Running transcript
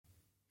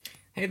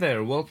Hey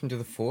there, welcome to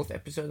the fourth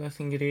episode, I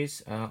think it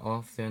is,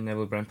 of the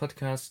Neville Brand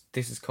podcast.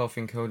 This is Coffee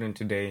and Code, and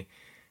today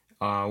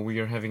we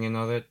are having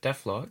another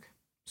devlog.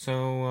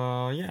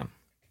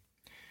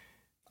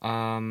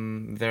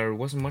 There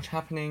wasn't much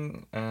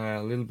happening.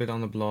 A little bit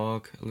on the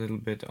blog, a little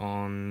bit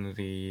on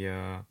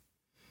the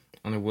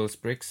Will's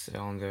Brix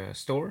on the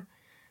store,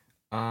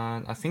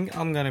 and I think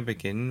I'm gonna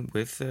begin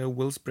with the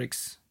Will's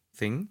Brix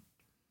thing.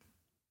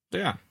 So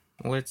yeah,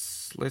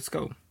 let's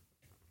go.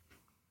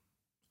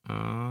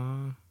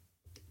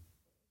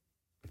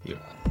 Here.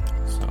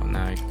 So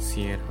now you can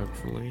see it,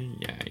 hopefully.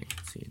 Yeah, you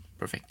can see it.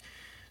 Perfect.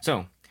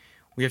 So,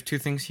 we have two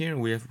things here.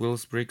 We have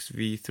Will's Brix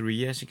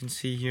V3, as you can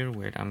see here.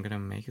 Wait, I'm gonna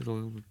make it a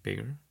little bit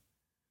bigger.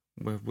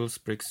 We have Will's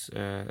Brix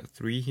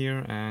 3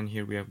 here, and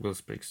here we have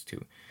Will's Brix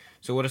 2.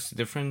 So what is the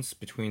difference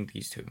between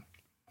these two?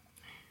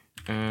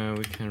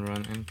 We can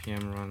run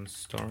npm run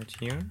start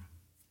here.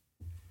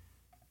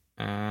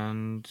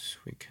 And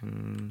we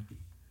can...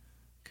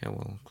 Okay,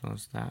 we'll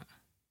close that.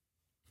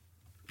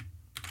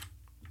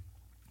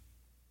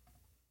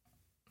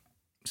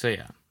 So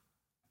yeah,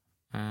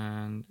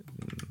 and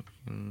we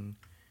can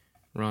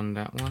run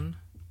that one.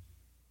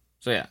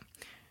 So yeah,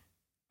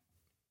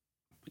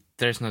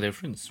 there's no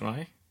difference,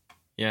 right?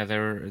 Yeah,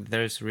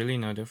 there's really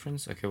no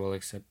difference. Okay, well,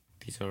 except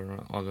these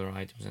are other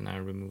items, and I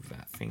remove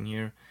that thing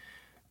here.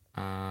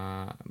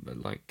 But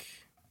like,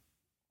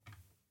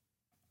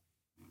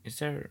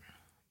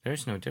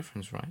 there's no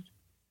difference, right?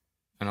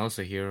 And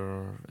also here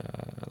are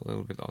a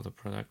little bit other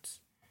products.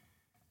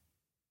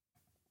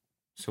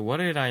 So what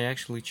did I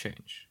actually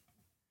change?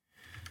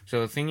 So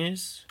the thing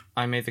is,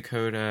 I made the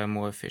code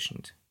more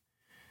efficient,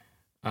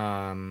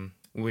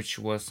 which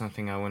was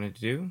something I wanted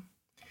to do,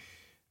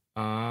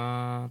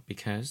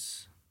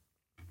 because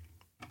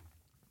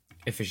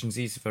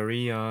efficiency is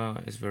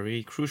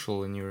very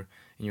crucial in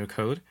your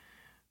code.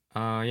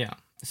 Yeah.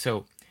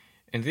 So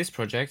in this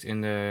project,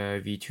 in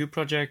the V2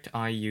 project,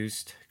 I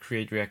used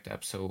Create React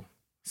App, so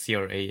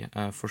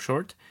CRA for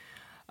short,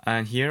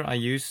 and here I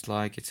used,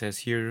 like it says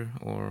here,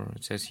 or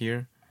it says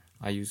here,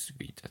 I used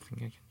Vite. I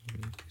think I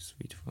can use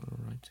Vite for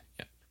right.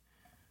 Yeah.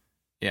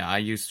 Yeah, I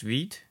used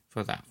Vite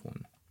for that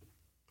one.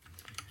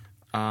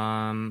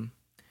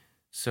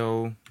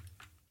 So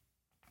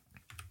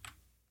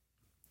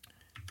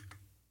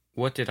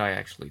what did I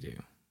actually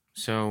do?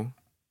 So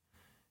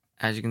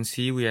as you can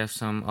see, we have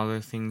some other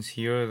things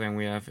here. Then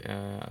we have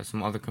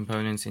some other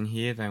components in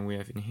here than we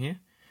have in here.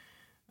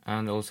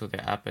 And also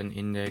the app and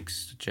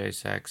index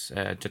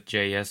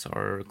 .js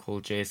are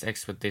called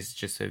JSX, but this is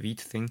just a Vite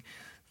thing.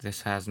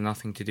 This has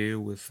nothing to do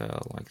with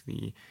like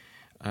the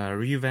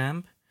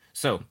revamp.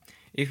 So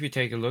if we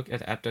take a look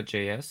at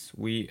app.js,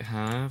 we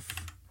have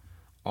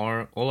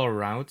all our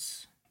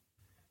routes.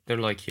 They're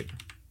like here.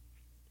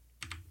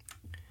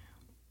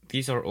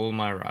 These are all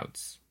my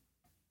routes.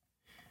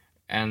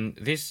 And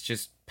this is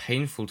just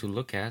painful to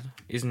look at,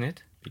 isn't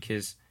it?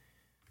 Because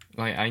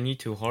like I need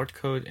to hard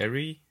code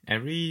every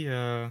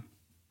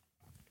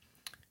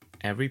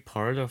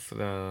part of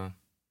the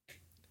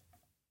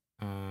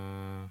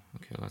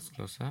okay, let's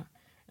close that.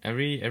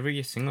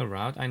 Every single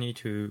route I need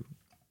to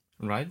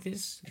write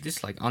this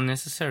like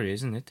unnecessary,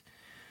 isn't it?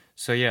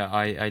 So yeah,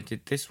 I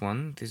did this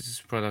one. This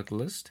is product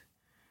list.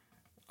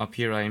 Up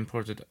here I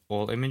imported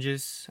all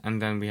images,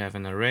 and then we have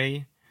an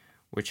array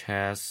which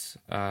has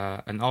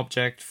an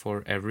object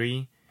for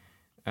every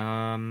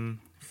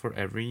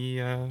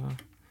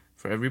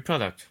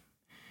product.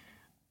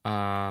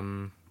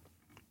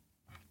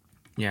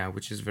 Yeah,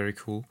 which is very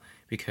cool,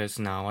 because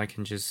now I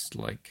can just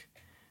like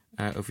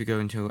if we go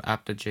into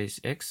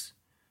app.jsx,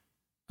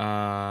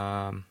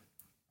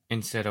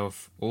 instead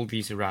of all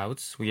these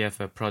routes, we have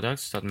a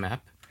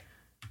products.map,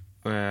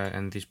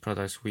 and these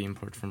products we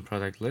import from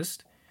product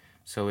list.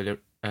 So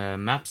it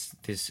maps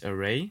this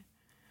array,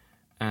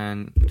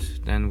 and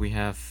then we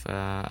have,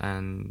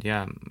 and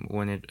yeah,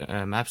 when it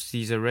maps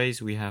these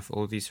arrays, we have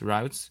all these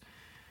routes,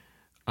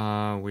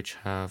 which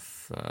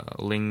have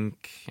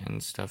link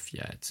and stuff.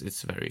 Yeah,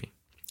 it's very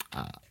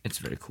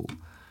cool.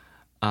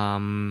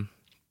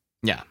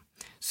 Yeah,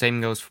 same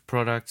goes for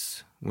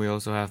products. We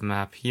also have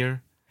map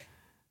here.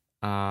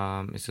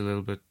 It's a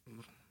little bit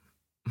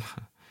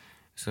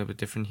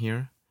different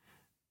here,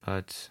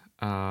 but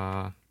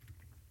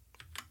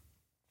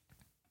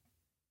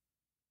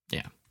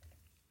yeah.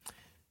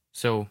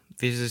 So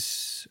this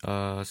is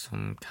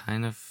some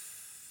kind of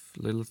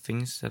little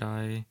things that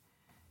I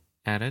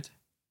added.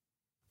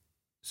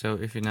 So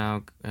if we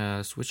now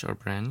switch our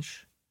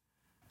branch,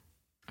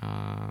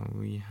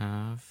 we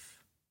have,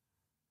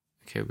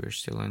 okay, we're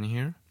still in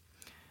here.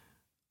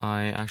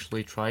 I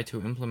actually tried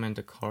to implement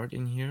a card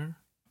in here.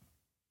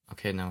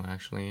 Okay, no,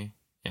 actually,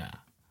 yeah,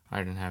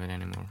 I don't have it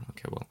anymore.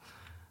 Okay, well,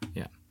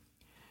 yeah.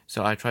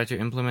 So I tried to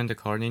implement a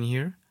card in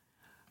here,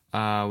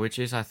 which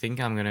is, I think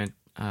I'm gonna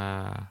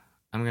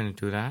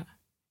do that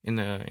in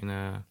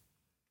the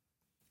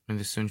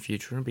soon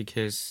future,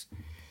 because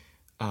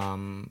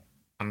I'm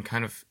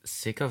kind of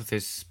sick of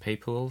this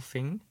PayPal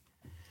thing,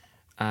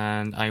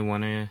 and I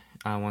want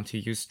to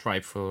use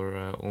Stripe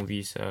for all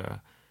these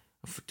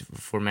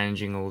for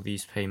managing all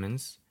these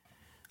payments.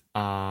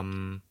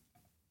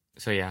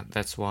 So yeah,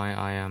 that's why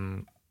I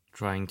am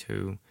trying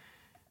to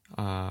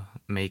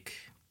make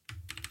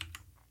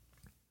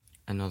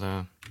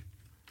another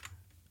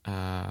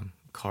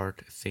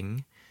card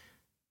thing.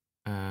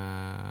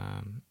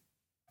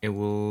 It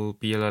will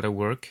be a lot of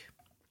work,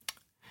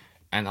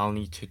 and I'll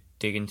need to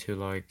dig into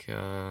like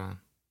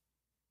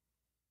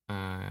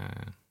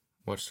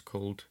what's it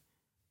called,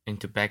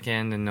 into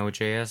backend and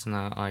Node.js, and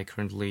I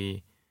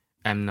currently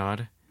am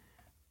not.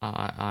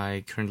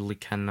 I currently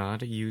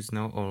cannot use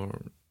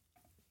or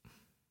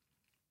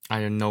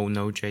I don't know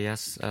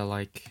Node.js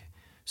like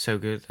so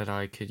good that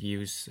I could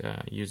use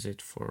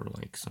it for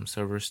like some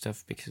server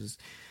stuff, because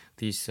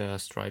these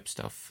Stripe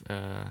stuff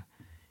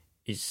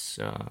is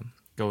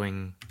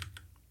going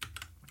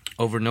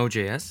over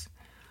Node.js.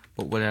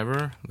 But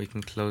whatever, we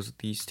can close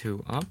these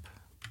two up,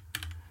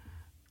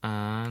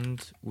 and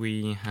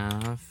we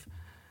have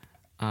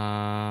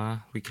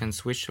we can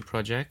switch the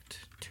project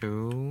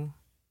to.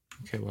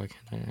 Okay, why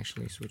can't I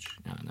actually switch?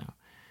 No.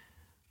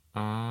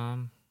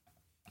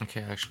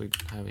 Okay, I actually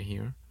don't have it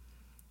here.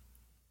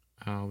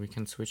 We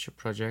can switch a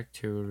project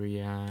to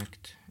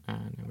React,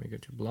 and then we go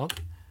to blog.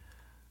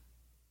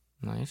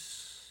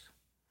 Nice.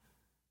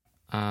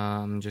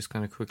 I'm just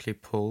gonna quickly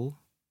pull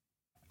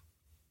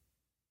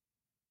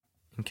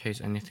in case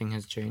anything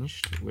has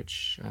changed,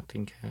 which I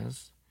think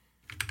has.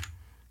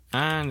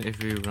 And if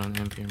we run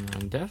npm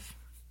run dev,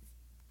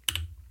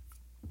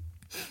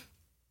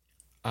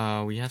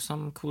 we have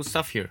some cool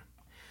stuff here.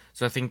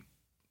 So I think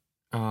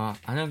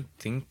I don't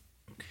think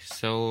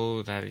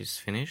so that is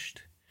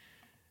finished,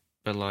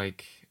 but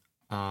like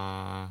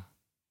I've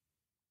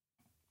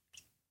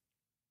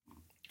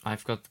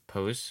got the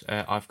post,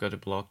 I've got a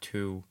blog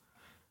to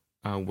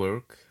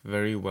work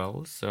very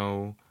well.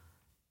 So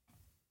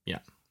yeah,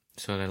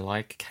 so the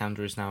like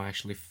counter is now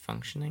actually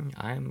functioning.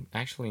 I'm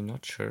actually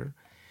not sure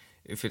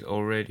if it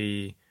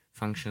already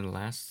functioned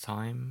last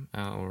time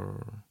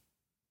or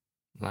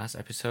last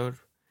episode,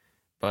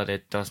 but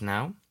it does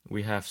now.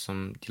 We have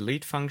some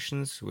delete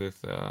functions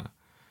with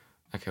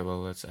okay,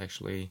 well, let's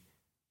actually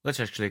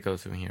go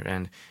through here,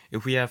 and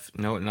if we have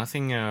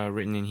nothing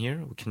written in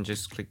here, we can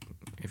just click.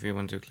 If we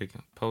want to click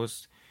on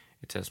post,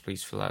 it says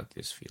please fill out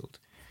this field.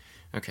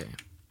 Okay,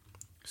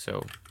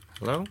 so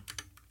hello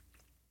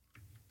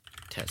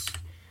test.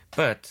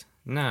 But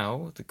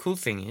now the cool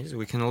thing is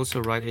we can also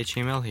write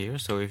HTML here.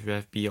 So if we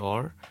have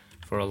BR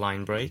for a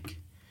line break,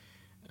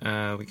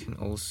 we can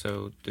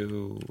also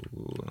do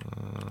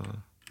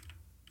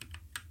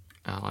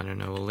I don't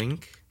know, a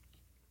link.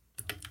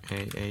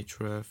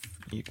 href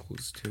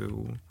equals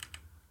to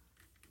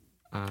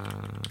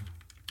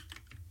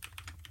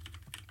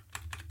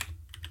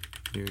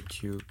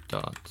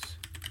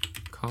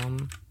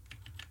youtube.com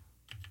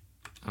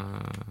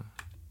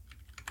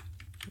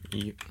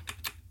YouTube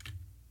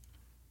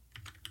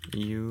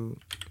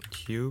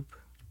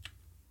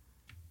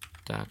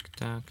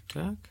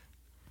duck.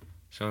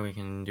 So we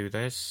can do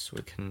this.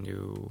 We can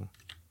do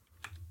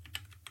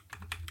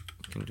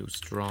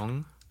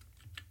strong.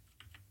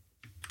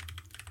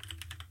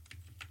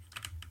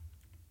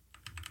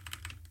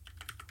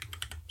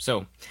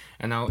 So,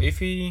 and now if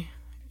we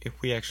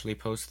actually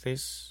post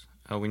this,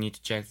 we need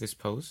to check this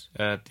post,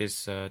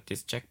 this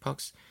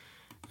checkbox,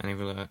 and it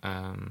will,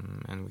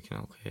 and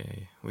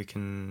we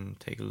can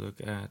take a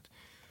look at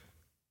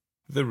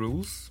the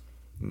rules.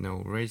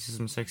 No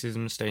racism,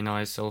 sexism, stay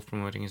nice,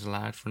 self-promoting is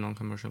allowed for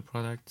non-commercial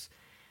products.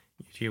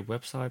 YouTube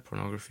website,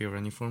 pornography or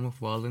any form of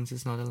violence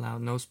is not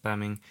allowed. No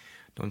spamming,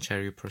 don't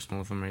share your personal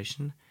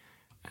information.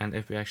 And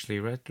if we actually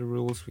read the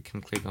rules, we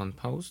can click on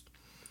post.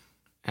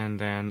 And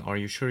then, are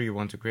you sure you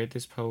want to create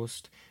this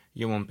post?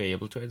 You won't be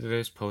able to edit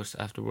this post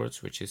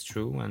afterwards, which is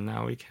true. And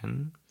now we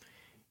can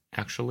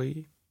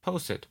actually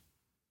post it.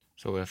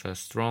 So we have a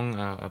strong,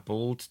 a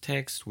bold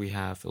text. We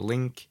have a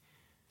link.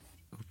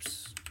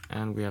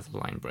 And we have a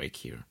line break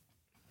here.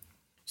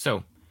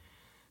 So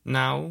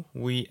now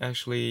we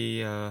actually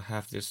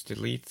have this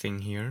delete thing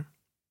here.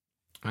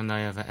 And I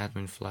have an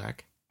admin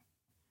flag.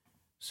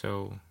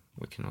 So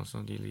we can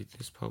also delete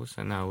this post.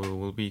 And now it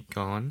will be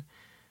gone.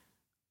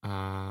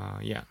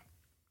 Yeah.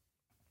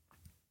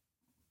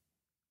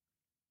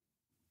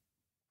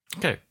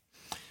 Okay.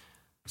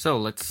 So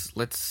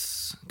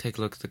let's take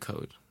a look at the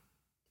code.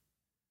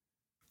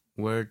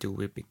 Where do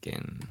we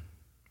begin?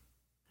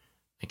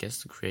 I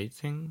guess the create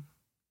thing.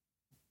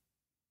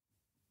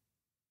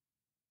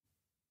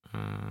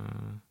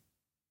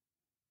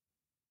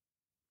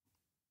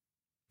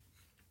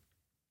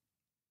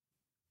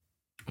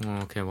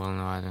 Okay, well,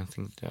 no, I don't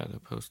think the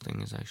post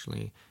thing is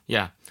actually.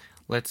 Yeah,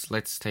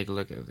 let's take a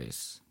look at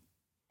this.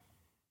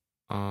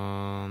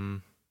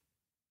 Or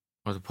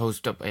the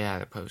post up. Yeah,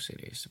 the post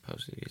it is.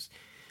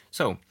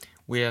 So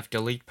we have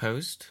delete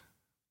post,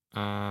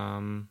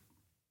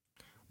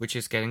 which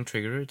is getting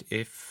triggered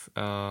if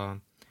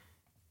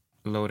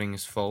loading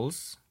is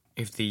false,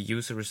 if the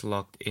user is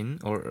logged in,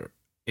 or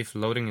if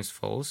loading is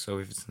false. So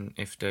if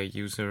the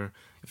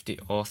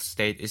auth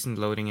state isn't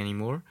loading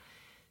anymore,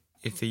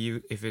 if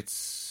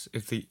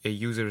a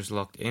user is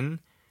logged in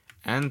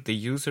and the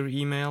user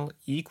email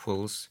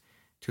equals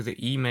to the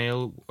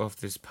email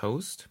of this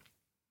post,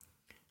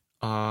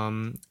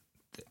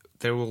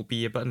 there will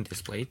be a button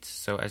displayed.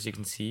 So as you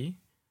can see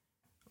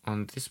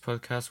on this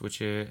podcast,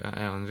 which is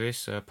on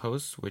this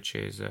post, which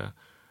is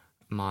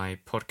my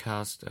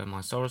podcast,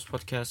 my Star Wars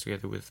podcast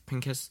together with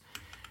Pincus.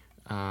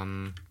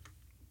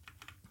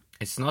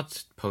 It's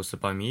not posted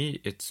by me,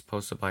 it's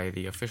posted by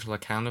the official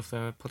account of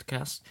the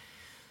podcast.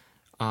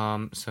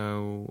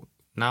 So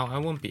now I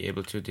won't be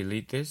able to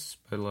delete this,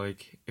 but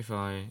like if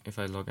I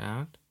log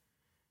out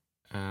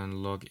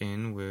and log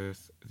in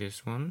with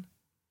this one,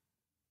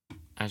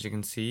 as you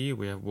can see,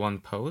 we have one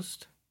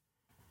post,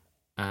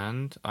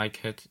 and I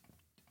could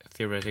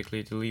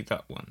theoretically delete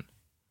that one,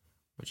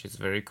 which is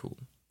very cool.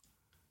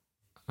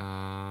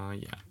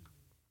 Yeah.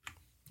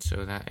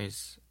 So that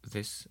is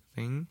this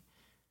thing.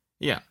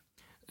 Yeah.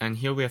 And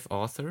here we have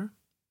author.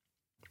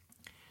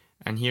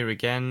 And here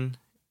again,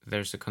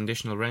 there's a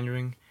conditional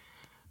rendering.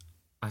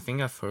 I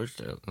think I've heard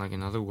like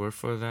another word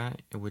for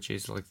that, which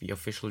is like the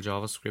official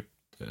JavaScript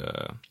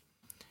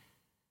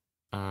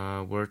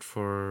word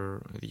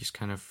for these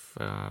kind of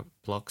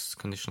blocks,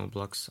 conditional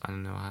blocks. I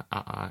don't know.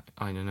 I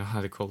don't know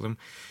how to call them.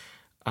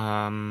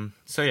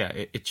 So yeah,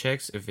 it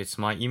checks if it's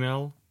my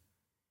email,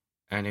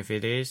 and if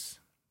it is,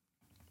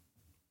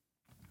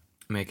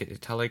 make it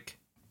italic,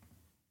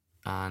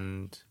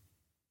 and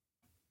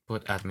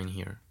put admin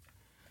here.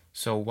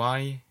 So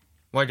why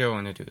do I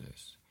want to do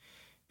this?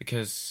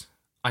 Because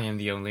I am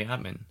the only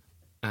admin,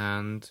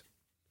 and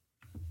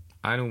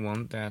I don't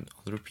want that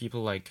other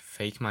people like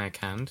fake my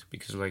account,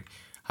 because like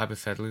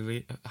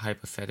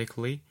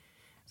hypothetically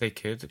they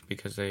could,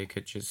 because they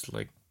could just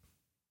like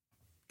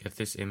get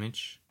this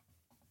image,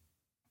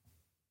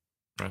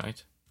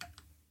 right?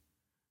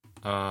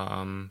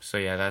 So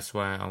yeah, that's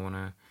why I want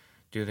to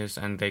do this,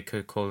 and they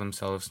could call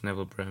themselves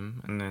Neville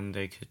Brim, and then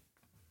they could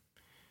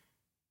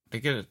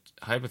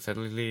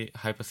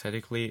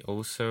hypothetically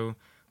also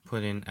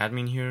put in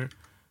admin here,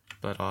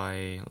 but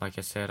like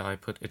I said, I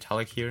put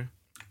italic here,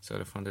 so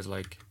the font is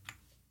like,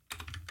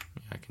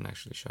 yeah, I can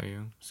actually show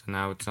you. So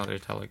now it's not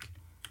italic,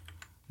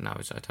 now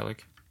it's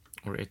italic,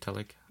 or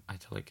italic,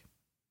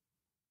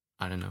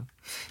 I don't know.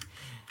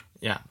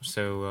 Yeah,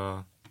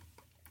 so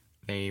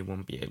they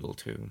won't be able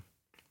to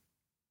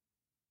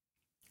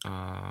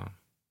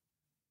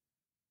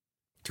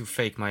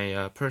fake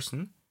my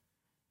person,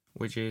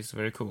 which is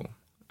very cool.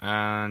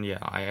 And yeah,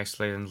 I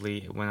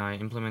accidentally, when I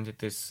implemented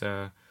this,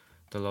 the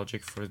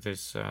logic for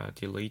this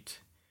delete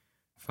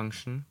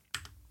function,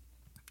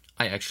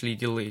 I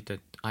accidentally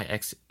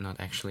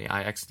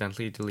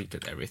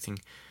deleted everything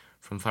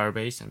from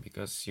Firebase, and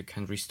because you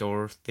can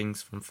restore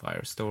things from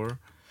Firestore,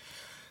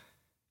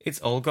 it's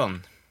all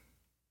gone.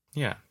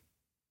 Yeah.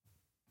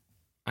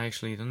 I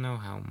actually don't know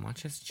how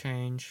much has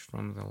changed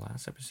from the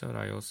last episode.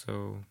 I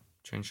also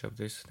changed up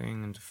this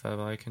thing and the fav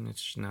icon.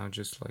 It's now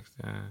just like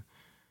the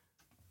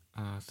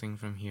thing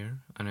from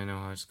here. I don't know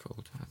how it's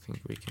called. I think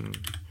we can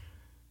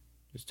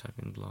just type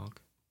in blog.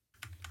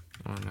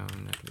 Or no,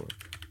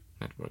 network.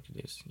 Network it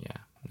is. Yeah,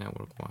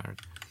 network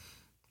wired.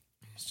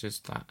 It's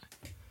just that.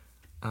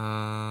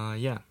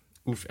 Yeah.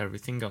 Oof,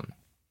 everything gone.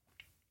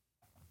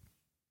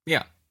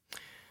 Yeah.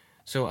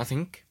 So I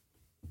think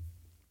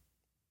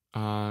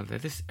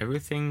that is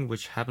everything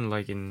which happened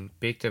like in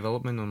big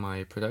development on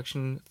my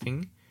production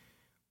thing,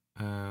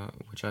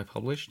 which I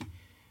published.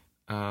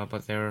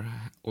 But there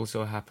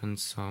also happened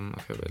some.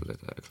 Okay, wait,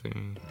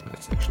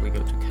 let's actually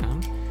go to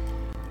cam.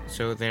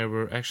 So there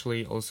were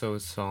actually also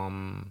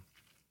some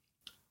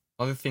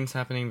other things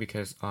happening,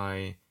 because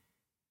I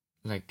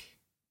like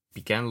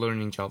began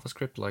learning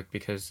JavaScript, like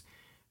because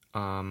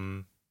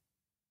okay,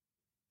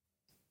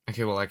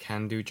 well, I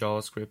can do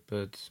JavaScript,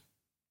 but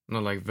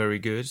not like very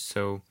good.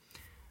 So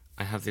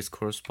I have this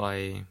course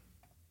by,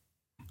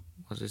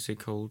 what is it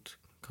called?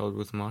 Code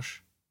with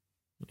Mush.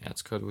 Yeah,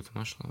 it's Code with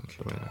Mush.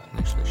 Okay, wait, I can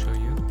actually show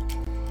you.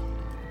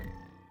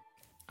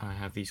 I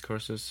have these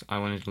courses. I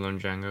wanted to learn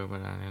Django,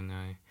 but then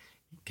I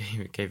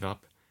gave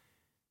up,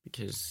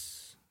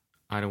 because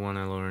I don't want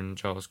to learn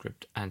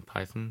JavaScript and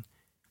Python.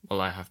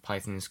 Well, I have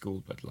Python in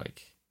school, but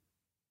like,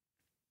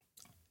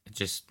 it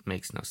just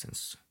makes no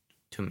sense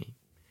to me,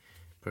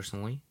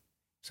 personally.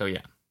 So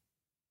yeah.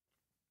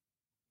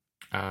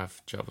 I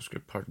have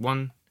JavaScript part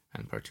 1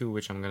 and part 2,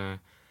 which I'm gonna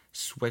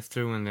sweat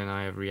through, and then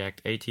I have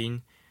React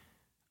 18.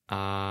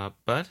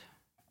 But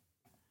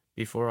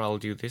before I'll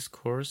do this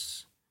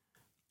course,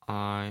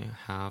 I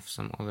have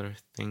some other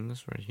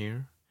things right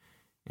here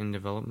in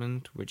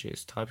development, which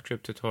is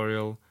TypeScript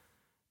tutorial,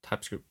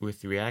 TypeScript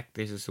with React.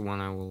 This is the one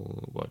I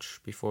will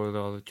watch before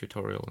the other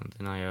tutorial, and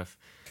then I have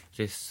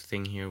this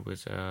thing here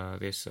with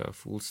this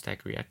full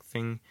stack React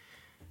thing.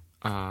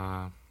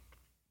 How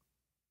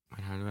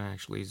do I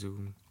actually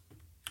zoom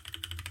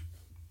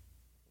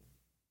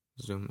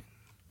in?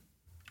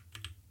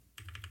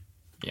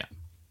 Yeah.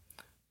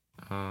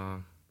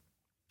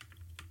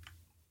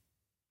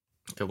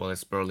 Okay, well,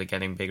 it's barely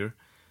getting bigger,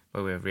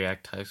 but we have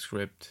React,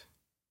 TypeScript,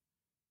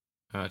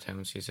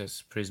 Tailwind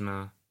CSS,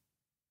 Prisma,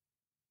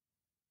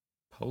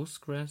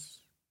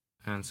 Postgres,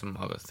 and some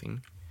other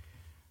thing.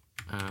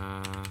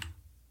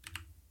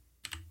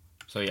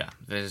 So yeah,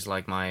 this is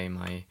like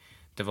my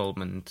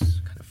development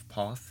kind of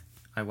path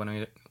I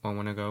wanna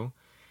go.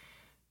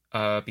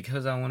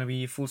 Because I wanna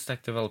be a full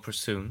stack developer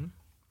soon,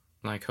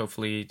 like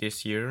hopefully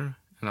this year,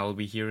 and I'll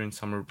be here in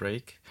summer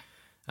break.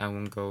 I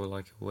won't go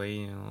like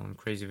away on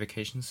crazy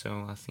vacations,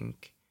 so I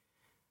think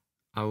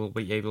I will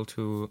be able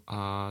to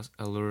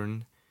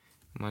learn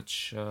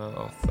much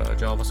of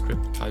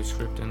JavaScript,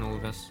 TypeScript, and all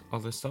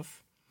this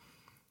stuff.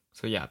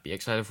 So yeah, be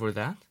excited for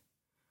that.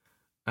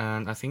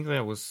 And I think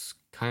that was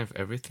kind of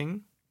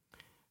everything.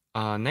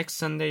 Next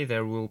Sunday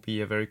there will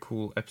be a very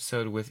cool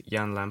episode with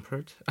Jan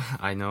Lampert.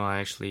 I know I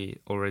actually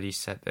already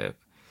said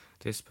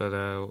this,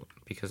 but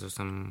because of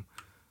some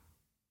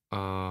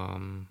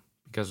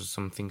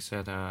things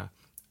that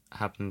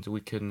happened,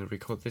 we couldn't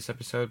record this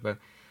episode. But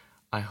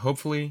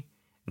hopefully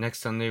next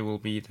Sunday will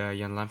be the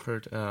Jan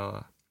Lampert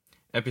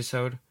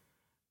episode.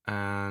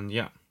 And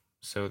yeah,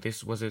 so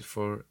this was it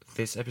for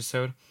this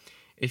episode.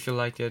 If you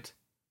liked it,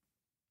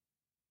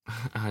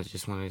 I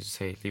just wanted to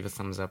say leave a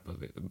thumbs up, but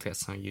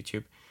that's on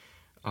YouTube.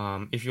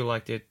 If you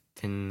liked it,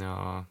 then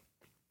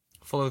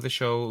follow the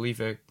show, leave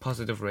a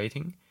positive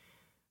rating,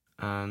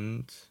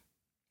 and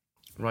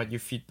write your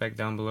feedback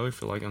down below.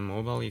 If you like on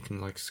mobile, you can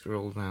like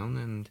scroll down,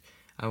 and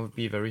I would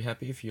be very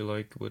happy if you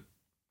like would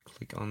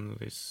click on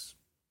this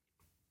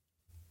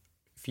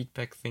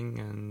feedback thing.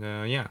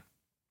 And yeah,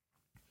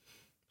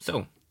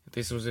 so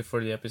this was it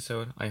for the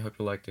episode. I hope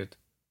you liked it.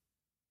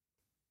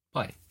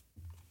 Bye.